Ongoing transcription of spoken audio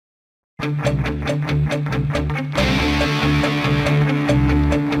If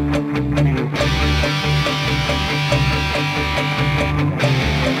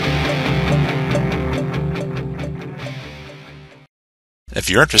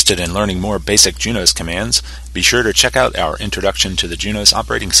you're interested in learning more basic Junos commands, be sure to check out our Introduction to the Junos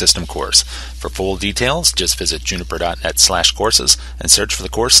Operating System course. For full details, just visit juniper.net/courses and search for the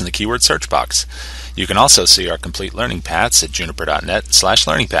course in the keyword search box. You can also see our complete learning paths at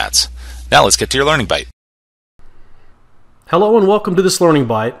juniper.net/learning paths. Now let's get to your Learning Byte. Hello and welcome to this Learning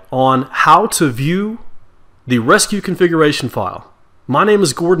Byte on how to view the rescue configuration file. My name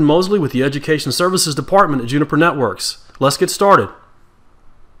is Gordon Mosley with the Education Services Department at Juniper Networks. Let's get started.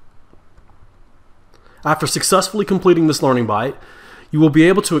 After successfully completing this Learning Byte, you will be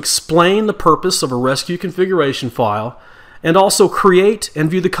able to explain the purpose of a rescue configuration file and also create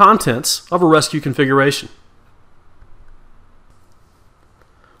and view the contents of a rescue configuration.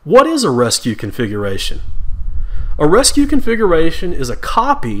 What is a rescue configuration? A rescue configuration is a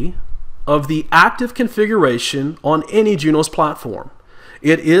copy of the active configuration on any Junos platform.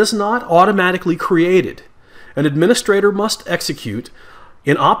 It is not automatically created. An administrator must execute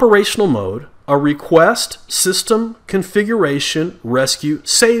in operational mode a request system configuration rescue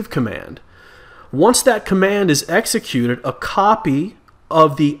save command. Once that command is executed, a copy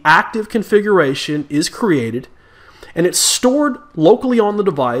of the active configuration is created and it's stored locally on the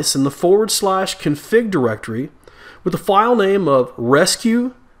device in the /config directory with the file name of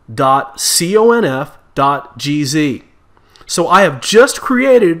rescue.conf.gz. So I have just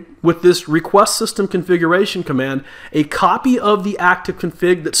created, with this request system configuration command, a copy of the active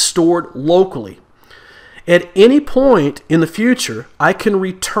config that's stored locally. At any point in the future, I can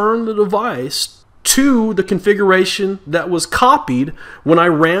return the device to the configuration that was copied when I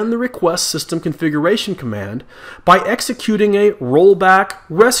ran the request system configuration command by executing a rollback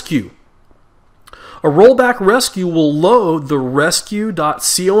rescue. A rollback rescue will load the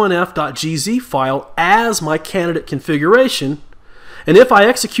rescue.conf.gz file as my candidate configuration, and if I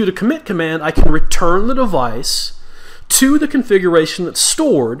execute a commit command, I can return the device to the configuration that's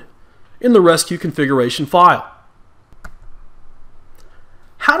stored in the rescue configuration file.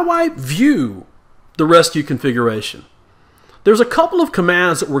 How do I view the rescue configuration? There's a couple of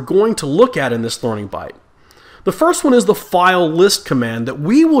commands that we're going to look at in this Learning Byte. The first one is the file list command that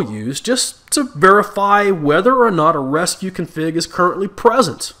we will use just to verify whether or not a rescue config is currently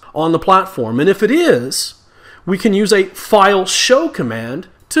present on the platform. And if it is, we can use a file show command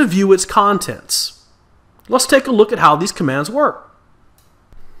to view its contents. Let's take a look at how these commands work.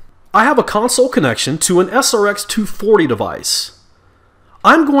 I have a console connection to an SRX 240 device.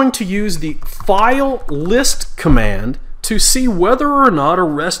 I'm going to use the file list command to see whether or not a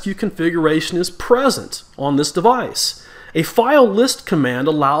rescue configuration is present on this device. A file list command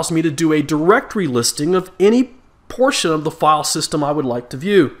allows me to do a directory listing of any portion of the file system I would like to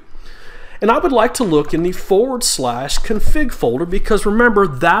view. And I would like to look in the /config folder because remember,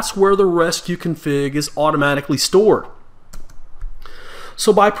 that's where the rescue config is automatically stored.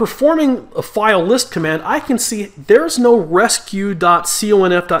 So by performing a file list command, I can see there's no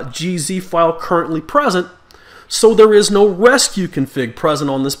rescue.conf.gz file currently present, so there is no rescue config present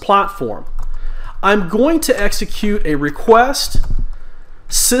on this platform. I'm going to execute a request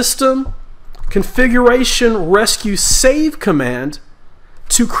system configuration rescue save command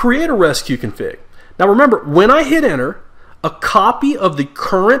to create a rescue config. Now remember, when I hit enter, a copy of the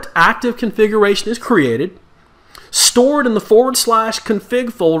current active configuration is created, stored in the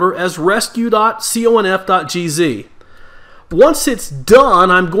 /config folder as rescue.conf.gz. Once it's done,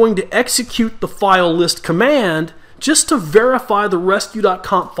 I'm going to execute the file list command just to verify the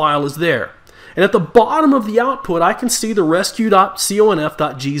rescue.conf file is there. And at the bottom of the output, I can see the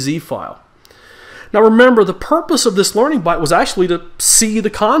rescue.conf.gz file. Now remember, the purpose of this Learning Byte was actually to see the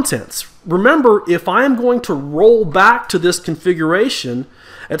contents. Remember, if I am going to roll back to this configuration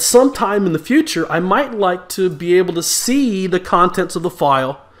at some time in the future, I might like to be able to see the contents of the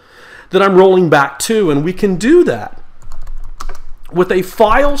file that I'm rolling back to, and we can do that with a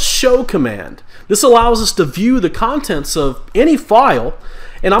file show command. This allows us to view the contents of any file,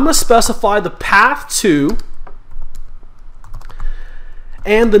 and I'm going to specify the path to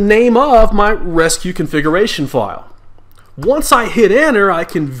and the name of my rescue configuration file. Once I hit enter, I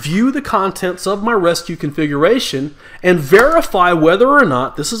can view the contents of my rescue configuration and verify whether or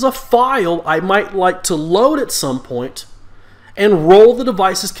not this is a file I might like to load at some point and roll the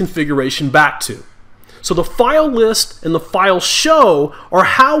device's configuration back to. So the file list and the file show are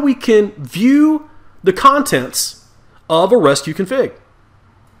how we can view the contents of a rescue config.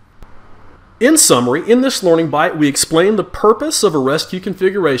 In summary, in this Learning Byte, we explained the purpose of a rescue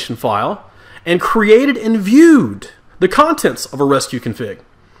configuration file and created and viewed the contents of a rescue config.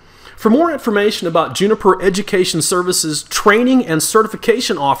 For more information about Juniper Education Services training and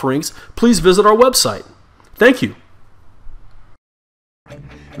certification offerings, please visit our website. Thank you.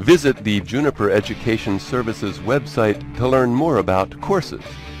 Visit the Juniper Education Services website to learn more about courses.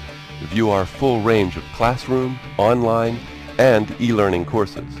 View our full range of classroom, online, and e-learning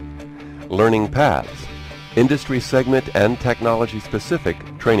courses. Learning paths, industry segment and technology-specific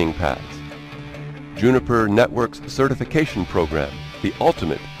training paths. Juniper Network's certification program, the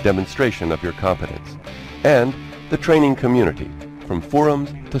ultimate demonstration of your competence. And the training community, from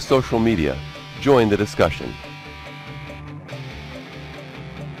forums to social media. Join the discussion.